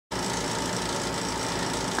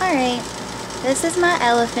Alright, this is my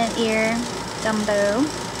elephant ear, Dumbo.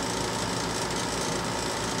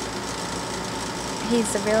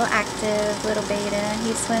 He's a real active little beta.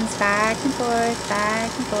 He swims back and forth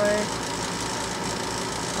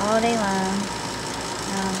all day long.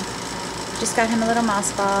 Just got him a little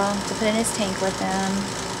moss ball to put in his tank with him.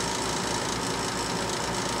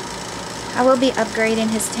 I will be upgrading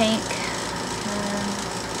his tank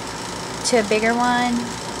to a bigger one,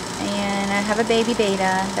 and I have a baby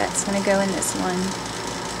beta that's going to go in this one.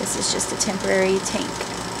 This is just a temporary tank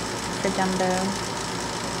for Dumbo.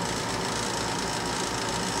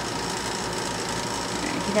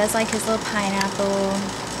 He does like his little pineapple.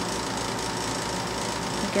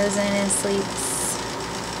 He goes in and sleeps.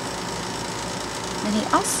 And he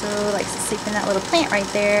also likes to sleep in that little plant right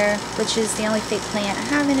there, which is the only fake plant I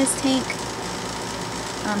have in his tank.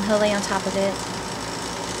 He'll lay on top of it.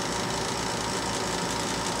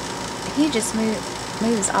 He just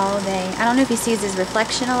moves all day. I don't know if he sees his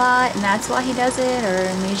reflection a lot and that's why he does it, or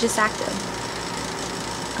he's just active.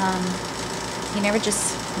 He never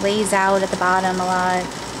just lays out at the bottom a lot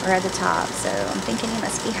or at the top, so I'm thinking he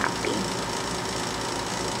must be happy.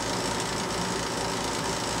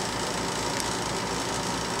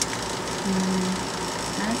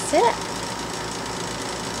 That's it.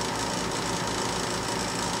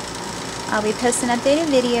 I'll be posting updated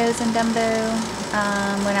videos on Dumbo.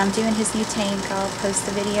 When I'm doing his new tank, I'll post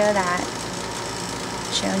a video of that,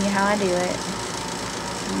 showing you how I do it.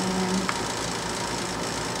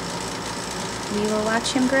 And we will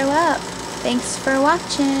watch him grow up. Thanks for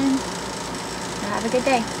watching. Have a good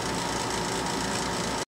day.